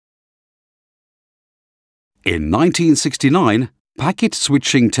In 1969, packet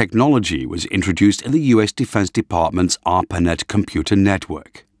switching technology was introduced in the US Defense Department's ARPANET computer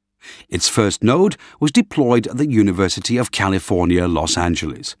network. Its first node was deployed at the University of California, Los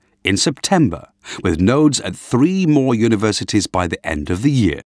Angeles, in September, with nodes at 3 more universities by the end of the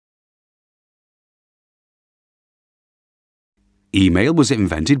year. Email was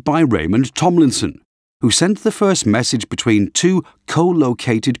invented by Raymond Tomlinson, who sent the first message between 2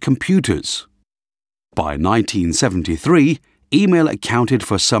 co-located computers. By 1973, email accounted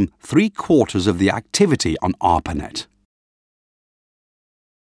for some 3/4 of the activity on ARPANET.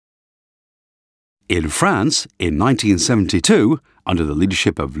 In France, in 1972, under the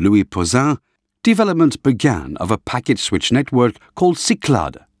leadership of Louis Pouzin, development began of a packet switch network called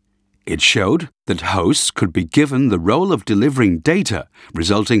Cyclade. It showed that hosts could be given the role of delivering data,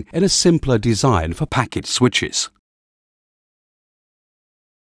 resulting in a simpler design for packet switches.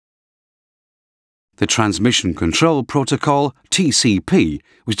 The Transmission Control Protocol, TCP,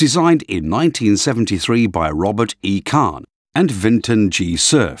 was designed in 1973 by Robert E. Kahn and Vinton G.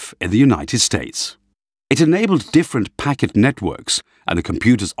 Cerf in the United States. It enabled different packet networks and the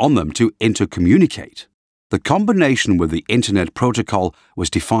computers on them to intercommunicate. The combination with the Internet Protocol was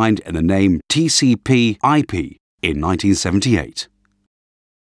defined in the name TCP/IP in 1978.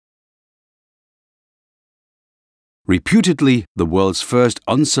 Reputedly, the world's first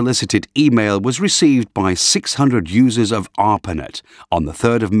unsolicited email was received by 600 users of ARPANET on the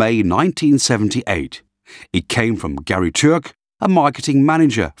 3rd of May 1978. It came from Gary Turk, a marketing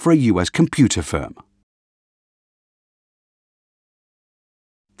manager for a US computer firm.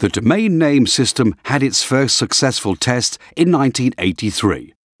 The domain name system had its first successful test in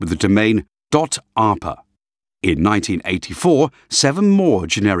 1983 with the domain .arpa. In 1984, 7 more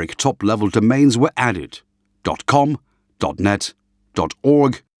generic top-level domains were added: .com, .net,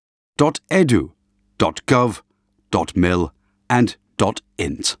 .org, .edu, .gov, .mil, and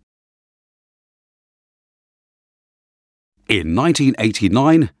 .int. In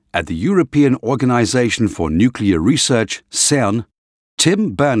 1989, at the European Organization for Nuclear Research, CERN,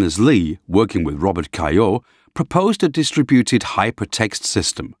 Tim Berners-Lee, working with Robert Cailliau, proposed a distributed hypertext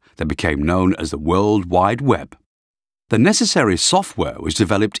system that became known as the World Wide Web. The necessary software was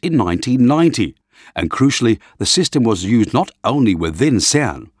developed in 1990, and crucially, the system was used not only within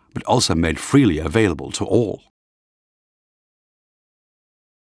CERN, but also made freely available to all.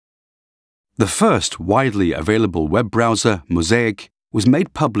 The first widely available web browser, Mosaic, was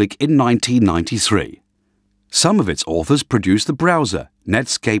made public in 1993. Some of its authors produced the browser,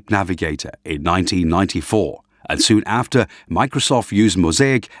 Netscape Navigator, in 1994, and soon after, Microsoft used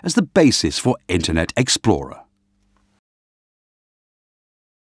Mosaic as the basis for Internet Explorer.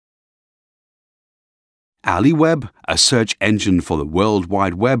 AliWeb, a search engine for the World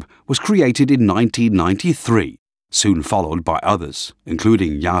Wide Web, was created in 1993, soon followed by others,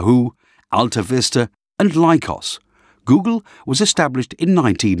 including Yahoo, AltaVista, and Lycos. Google was established in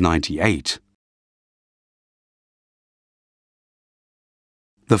 1998.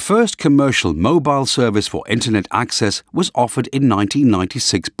 The first commercial mobile service for Internet access was offered in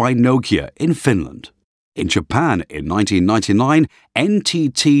 1996 by Nokia in Finland. In Japan in 1999,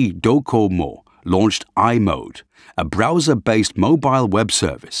 NTT Docomo launched iMode, a browser-based mobile web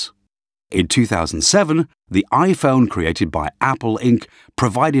service. In 2007, the iPhone created by Apple Inc.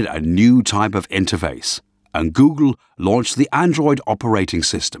 provided a new type of interface, and Google launched the Android operating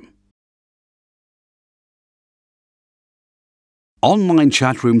system. Online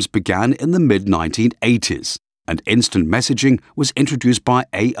chat rooms began in the mid-1980s, and instant messaging was introduced by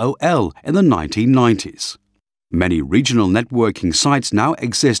AOL in the 1990s. Many regional networking sites now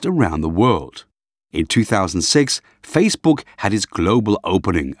exist around the world. In 2006, Facebook had its global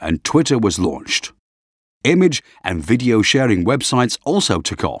opening and Twitter was launched. Image and video sharing websites also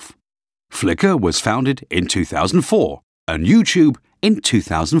took off. Flickr was founded in 2004 and YouTube in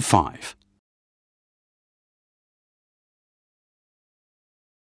 2005.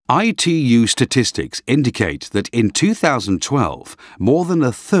 ITU statistics indicate that in 2012, more than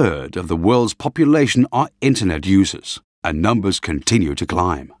a third of the world's population are Internet users, and numbers continue to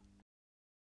climb.